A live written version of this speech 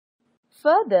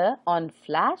Further on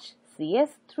Flash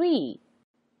CS3.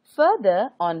 Further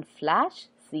on Flash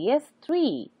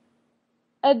CS3.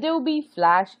 Adobe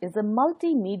Flash is a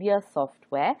multimedia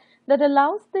software that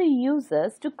allows the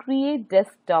users to create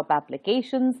desktop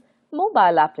applications,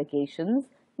 mobile applications,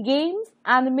 games,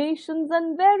 animations,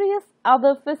 and various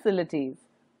other facilities.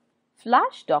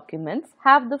 Flash documents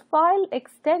have the file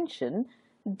extension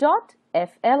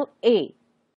 .fla.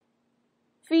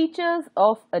 Features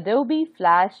of Adobe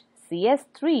Flash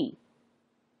CS3.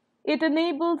 It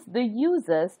enables the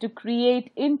users to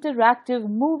create interactive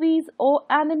movies or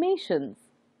animations.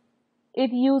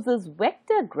 It uses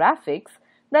vector graphics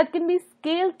that can be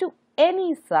scaled to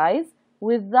any size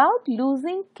without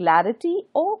losing clarity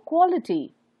or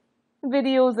quality.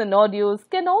 Videos and audios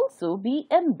can also be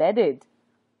embedded.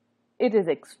 It is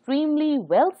extremely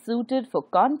well suited for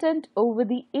content over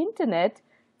the internet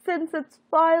since its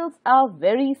files are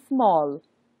very small.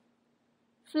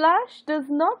 Flash does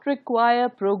not require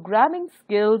programming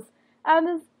skills and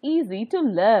is easy to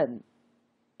learn.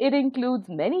 It includes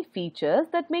many features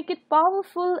that make it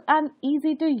powerful and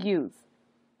easy to use.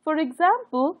 For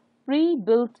example,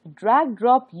 pre-built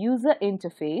drag-drop user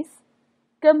interface,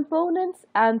 components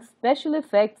and special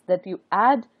effects that you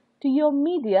add to your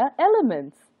media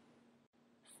elements.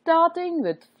 Starting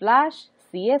with Flash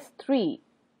CS3.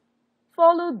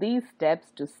 Follow these steps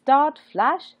to start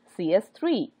Flash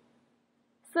CS3.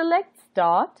 Select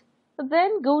Start,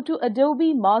 then go to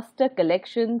Adobe Master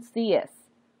Collection CS.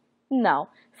 Now,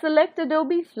 select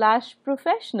Adobe Flash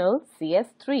Professional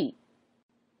CS3.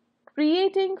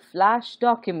 Creating Flash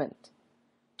document.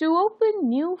 To open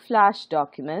new Flash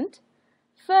document,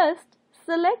 first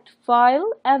select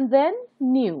File and then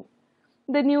New.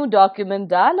 The New Document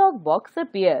dialog box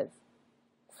appears.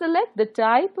 Select the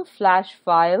type of Flash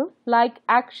file like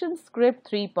ActionScript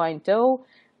 3.0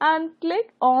 and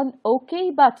click on OK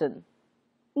button.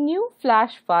 New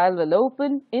Flash file will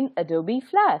open in Adobe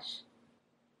Flash.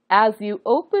 As you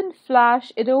open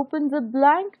Flash, it opens a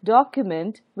blank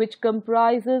document which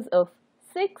comprises of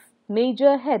 6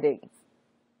 major headings.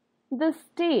 The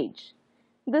stage.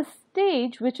 The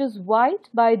stage, which is white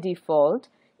by default,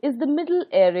 is the middle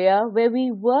area where we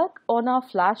work on our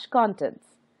Flash contents.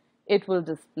 It will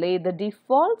display the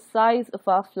default size of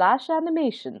our Flash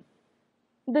animation.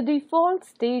 The default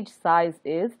stage size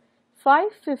is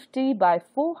 550 by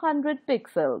 400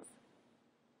 pixels.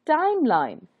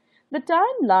 Timeline. The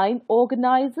timeline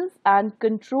organizes and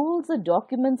controls a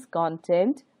document's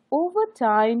content over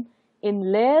time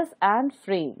in layers and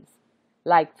frames.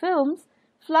 Like films,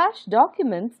 Flash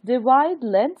documents divide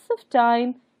lengths of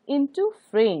time into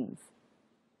frames.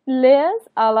 Layers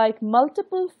are like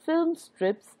multiple film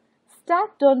strips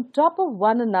stacked on top of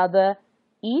one another,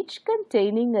 each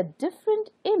containing a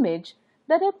different image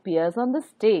that appears on the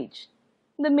stage.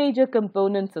 The major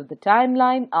components of the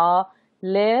timeline are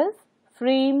layers,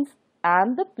 frames,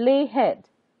 and the playhead.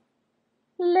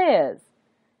 Layers.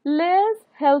 Layers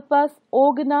help us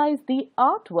organize the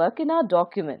artwork in our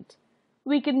document.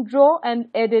 We can draw and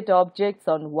edit objects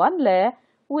on one layer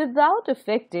without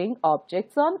affecting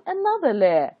objects on another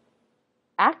layer.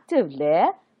 Active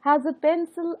layer has a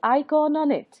pencil icon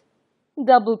on it.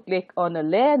 Double-click on a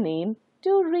layer name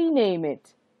to rename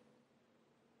it.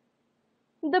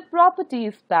 The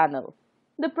Properties panel.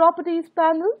 The Properties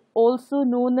panel, also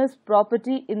known as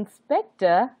Property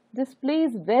Inspector,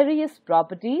 displays various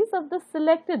properties of the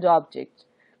selected object,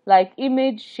 like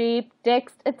image, shape,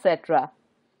 text, etc.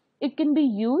 It can be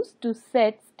used to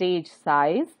set stage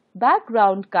size,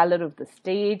 background color of the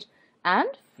stage, and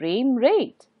frame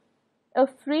rate. A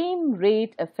frame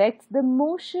rate affects the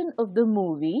motion of the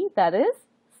movie, that is,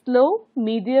 slow,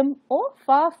 medium, or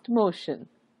fast motion.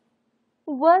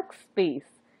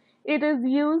 Workspace. It is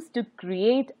used to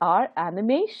create our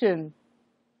animation.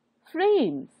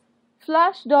 Frames.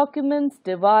 Flash documents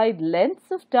divide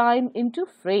lengths of time into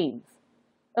frames.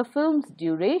 A film's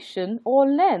duration or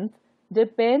length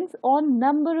depends on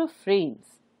number of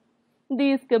frames.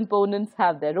 These components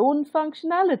have their own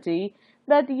functionality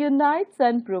that unites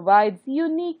and provides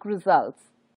unique results.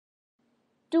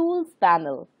 Tools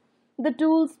panel. The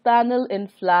Tools panel in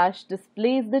Flash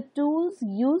displays the tools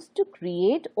used to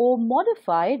create or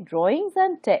modify drawings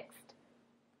and text.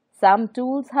 Some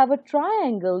tools have a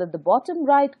triangle at the bottom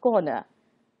right corner.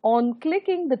 On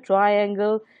clicking the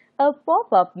triangle, a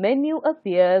pop-up menu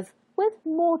appears with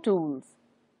more tools.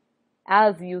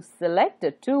 As you select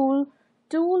a tool,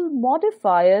 tool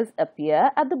modifiers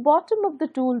appear at the bottom of the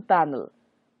tool panel.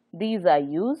 These are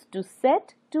used to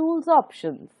set tools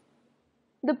options.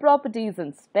 The Properties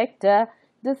Inspector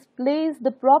displays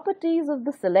the properties of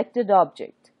the selected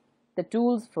object. The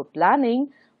tools for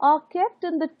planning are kept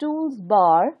in the Tools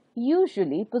bar,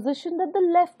 usually positioned at the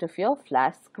left of your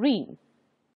Flash screen.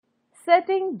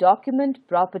 Setting document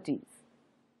properties.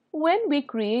 When we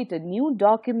create a new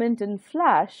document in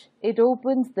Flash, it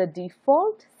opens the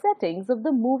default settings of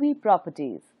the movie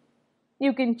properties.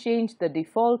 You can change the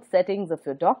default settings of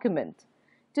your document.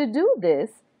 To do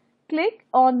this, click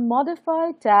on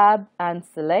Modify tab and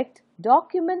select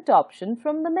Document option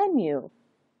from the menu.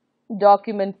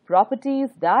 Document Properties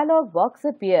dialog box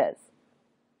appears.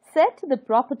 Set the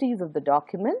properties of the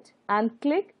document and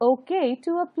click OK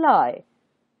to apply.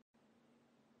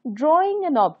 Drawing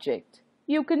an object.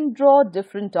 You can draw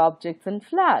different objects in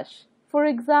Flash. For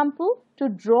example, to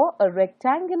draw a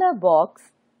rectangular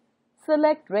box,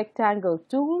 select Rectangle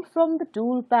tool from the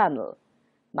Tool panel.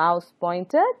 Mouse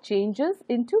pointer changes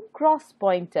into cross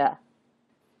pointer.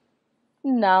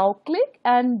 Now click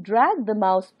and drag the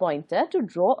mouse pointer to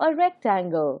draw a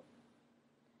rectangle.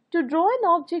 To draw an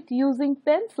object using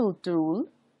Pencil tool,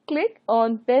 click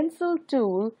on Pencil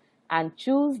tool and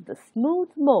choose the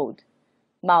Smooth mode.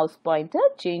 Mouse pointer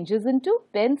changes into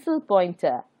pencil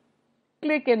pointer.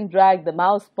 Click and drag the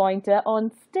mouse pointer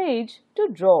on stage to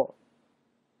draw.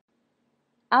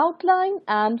 Outline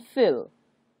and fill.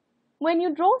 When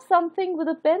you draw something with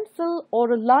a pencil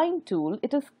or a line tool,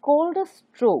 it is called a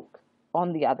stroke.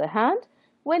 On the other hand,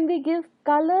 when we give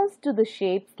colors to the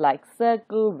shapes like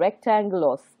circle, rectangle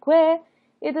or square,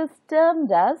 it is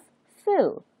termed as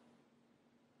fill.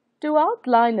 To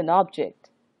outline an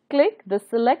object, click the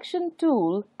Selection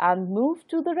tool and move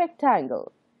to the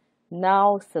rectangle.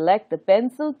 Now select the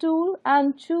Pencil tool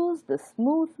and choose the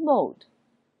Smooth mode.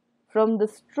 From the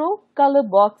Stroke color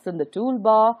box in the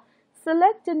toolbar,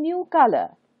 select a new color.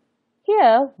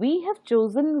 Here we have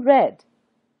chosen red.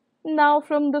 Now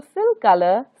from the Fill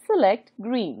color, select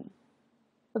green.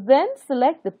 Then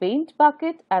select the Paint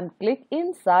bucket and click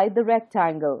inside the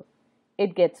rectangle.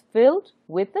 It gets filled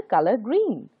with the color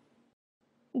green.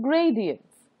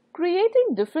 Gradients.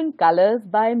 Creating different colors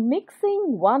by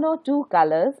mixing one or two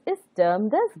colors is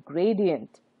termed as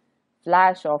gradient.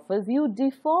 Flash offers you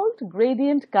default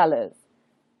gradient colors.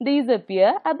 These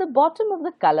appear at the bottom of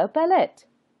the color palette.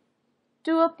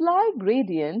 To apply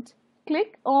gradient,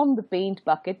 click on the Paint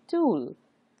bucket tool.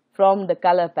 From the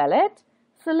color palette,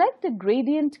 select a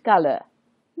gradient color.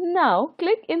 Now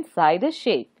click inside a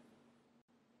shape.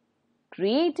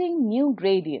 Creating new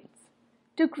gradients.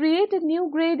 To create a new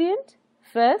gradient,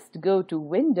 first go to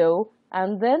Window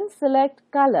and then select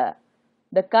Color.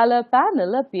 The color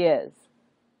panel appears.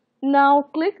 Now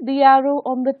click the arrow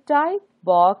on the Type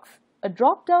box. A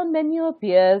drop-down menu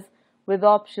appears with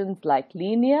options like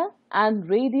Linear and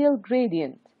Radial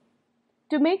Gradient.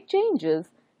 To make changes,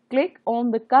 click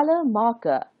on the color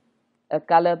marker. A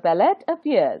color palette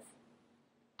appears.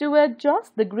 To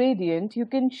adjust the gradient, you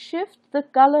can shift the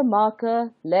color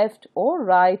marker left or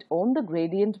right on the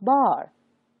gradient bar.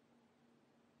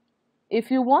 If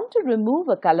you want to remove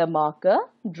a color marker,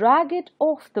 drag it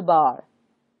off the bar.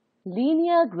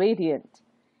 Linear gradient.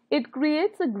 It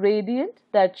creates a gradient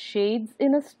that shades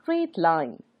in a straight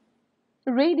line.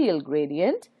 Radial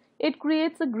gradient. It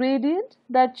creates a gradient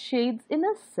that shades in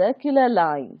a circular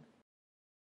line.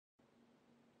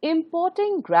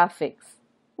 Importing graphics.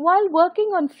 While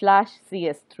working on Flash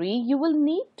CS3, you will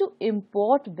need to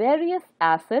import various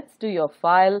assets to your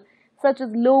file such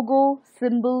as logo,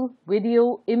 symbol,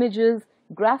 video, images,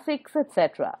 graphics,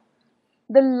 etc.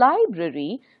 The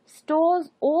library stores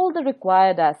all the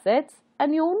required assets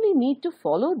and you only need to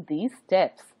follow these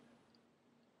steps.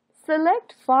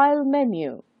 Select File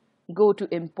menu. Go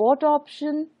to Import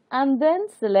option and then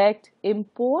select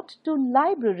Import to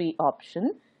Library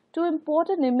option to import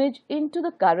an image into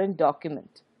the current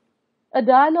document. A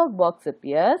dialog box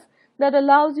appears that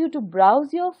allows you to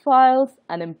browse your files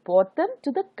and import them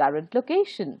to the current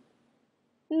location.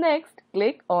 Next,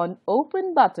 click on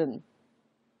Open button.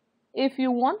 If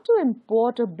you want to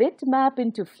import a bitmap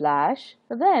into Flash,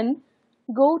 then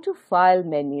go to File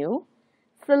menu,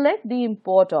 select the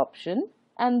Import option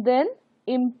and then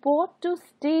Import to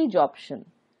Stage option.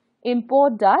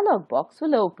 Import dialog box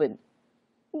will open.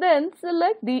 Then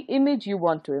select the image you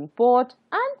want to import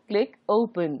and click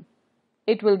Open.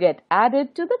 It will get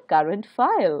added to the current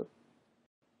file.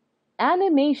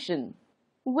 Animation.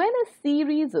 When a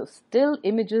series of still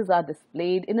images are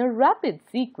displayed in a rapid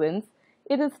sequence,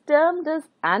 it is termed as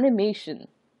animation.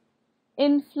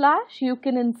 In Flash, you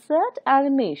can insert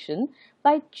animation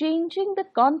by changing the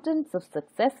contents of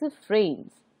successive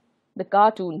frames. The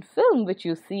cartoon film which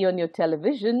you see on your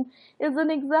television is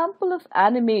an example of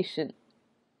animation.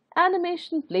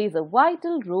 Animation plays a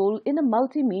vital role in a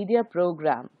multimedia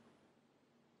program.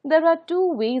 There are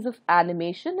two ways of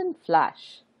animation in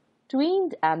Flash.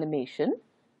 tweened animation,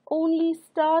 only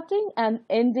starting and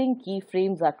ending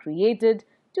keyframes are created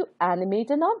to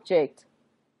animate an object.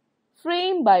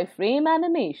 Frame-by-frame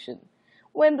animation.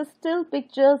 When the still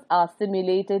pictures are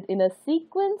simulated in a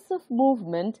sequence of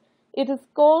movement, it is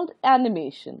called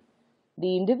animation.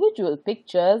 The individual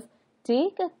pictures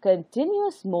take a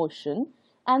continuous motion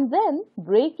and then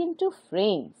break into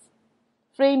frames.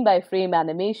 Frame-by-frame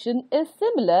animation is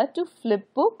similar to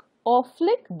flipbook or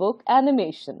flickbook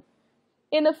animation.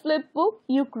 In a flipbook,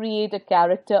 you create a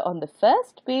character on the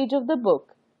first page of the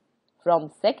book. From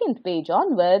second page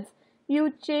onwards,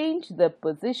 you change the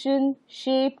position,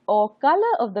 shape or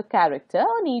color of the character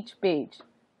on each page.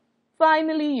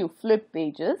 Finally, you flip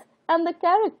pages and the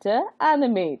character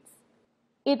animates.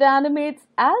 It animates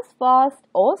as fast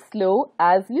or slow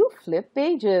as you flip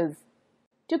pages.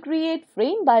 To create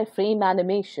frame-by-frame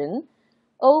animation,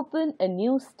 open a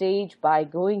new stage by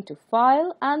going to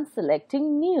File and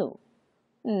selecting New.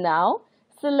 Now,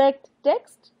 select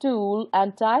Text tool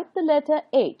and type the letter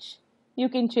H. You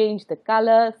can change the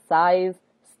color, size,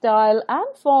 style and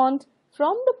font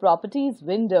from the Properties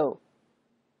window.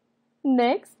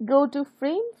 Next, go to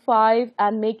Frame 5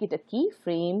 and make it a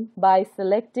keyframe by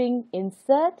selecting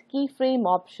Insert Keyframe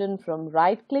option from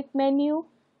right-click menu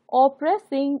or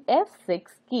pressing F6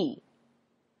 key.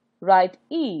 Write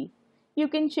E. You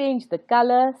can change the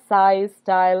color, size,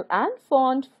 style and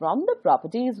font from the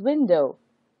Properties window.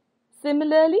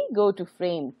 Similarly, go to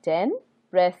Frame 10,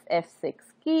 press F6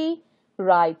 key,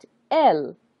 write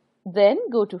L. Then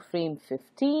go to Frame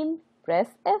 15, press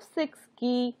F6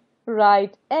 key,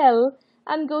 write L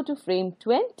and go to Frame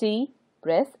 20,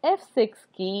 press F6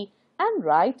 key and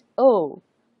write O.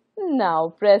 Now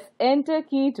press Enter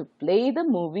key to play the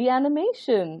movie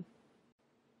animation.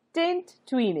 Tint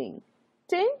tweening.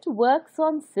 Tint works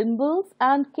on symbols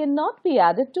and cannot be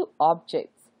added to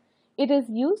objects. It is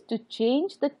used to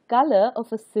change the color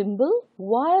of a symbol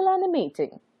while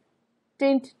animating.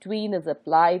 Tint tween is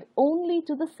applied only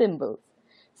to the symbols.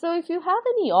 So if you have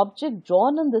any object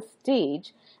drawn on the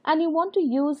stage and you want to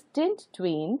use tint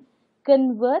tween,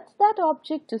 convert that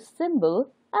object to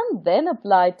symbol and then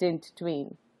apply tint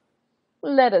tween.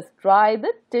 Let us try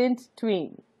the tint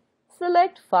tween.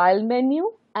 Select File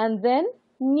menu and then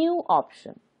New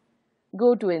option.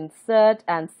 Go to Insert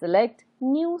and select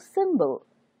New Symbol.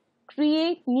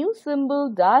 Create New Symbol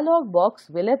dialog box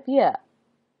will appear.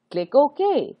 Click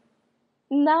OK.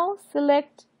 Now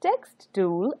select Text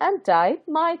tool and type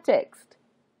My Text.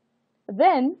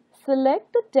 Then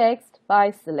select the text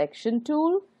by Selection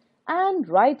tool and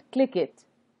right-click it.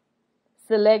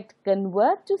 Select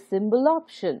Convert to Symbol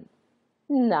option.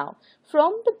 Now,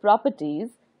 from the Properties,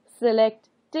 select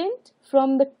Tint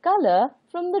from the Color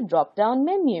from the drop-down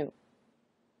menu.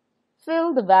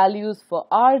 Fill the values for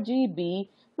RGB,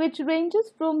 which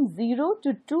ranges from 0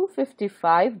 to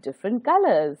 255 different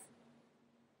colors.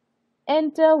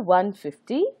 Enter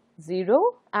 150,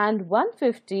 0 and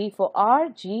 150 for R,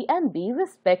 G and B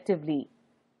respectively.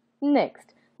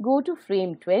 Next, go to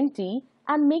Frame 20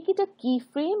 and make it a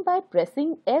keyframe by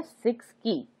pressing F6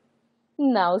 key.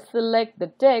 Now select the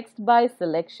text by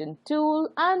Selection tool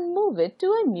and move it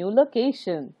to a new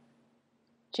location.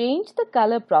 Change the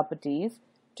color properties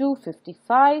to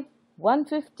 55,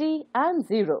 150 and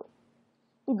 0.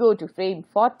 Go to Frame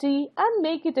 40 and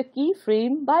make it a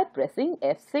keyframe by pressing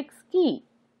F6 key.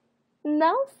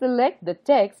 Now select the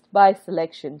text by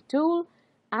Selection tool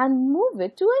and move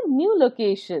it to a new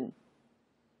location.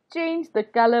 Change the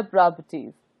color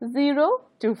properties 0,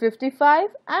 255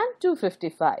 and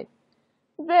 255.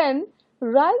 Then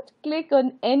right-click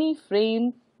on any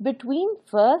frame between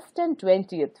 1st and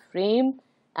 20th frame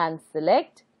and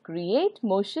select Create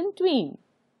Motion Tween.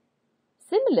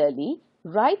 Similarly,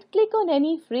 right-click on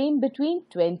any frame between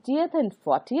 20th and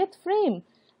 40th frame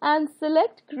and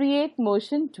select Create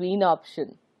Motion Tween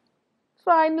option.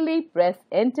 Finally, press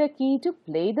Enter key to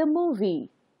play the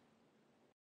movie.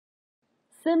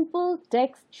 Simple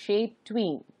Text Shape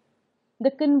Tween. The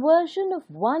conversion of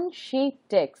one shape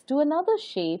text to another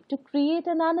shape to create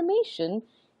an animation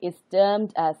is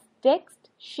termed as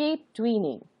text shape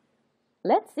tweening.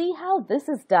 Let's see how this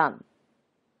is done.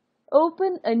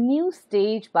 Open a new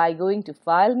stage by going to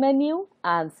File menu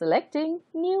and selecting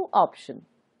New option.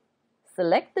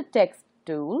 Select the Text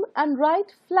tool and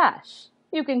write Flash.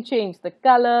 You can change the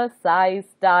color, size,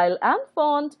 style and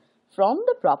font from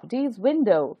the Properties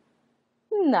window.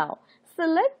 Now,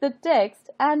 select the text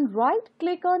and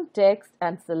right-click on text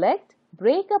and select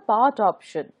Break Apart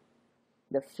option.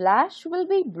 The flash will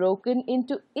be broken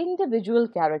into individual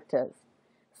characters.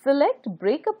 Select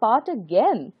Break Apart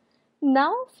again.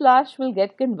 Now flash will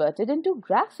get converted into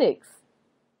graphics.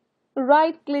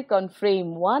 Right-click on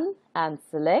frame 1 and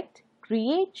select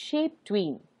Create Shape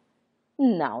Tween.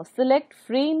 Now select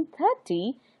frame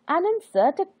 30 and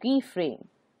insert a keyframe.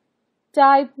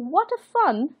 Type "What a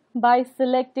fun" by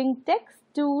selecting Text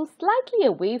tool slightly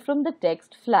away from the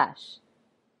text flash.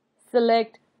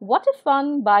 Select "What a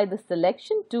fun" by the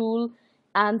Selection tool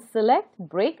and select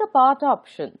Break Apart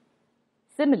option.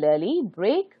 Similarly,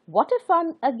 break "What a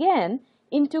fun" again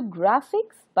into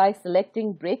Graphics by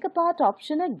selecting Break Apart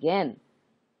option again.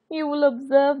 You will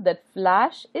observe that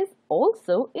Flash is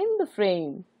also in the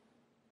frame.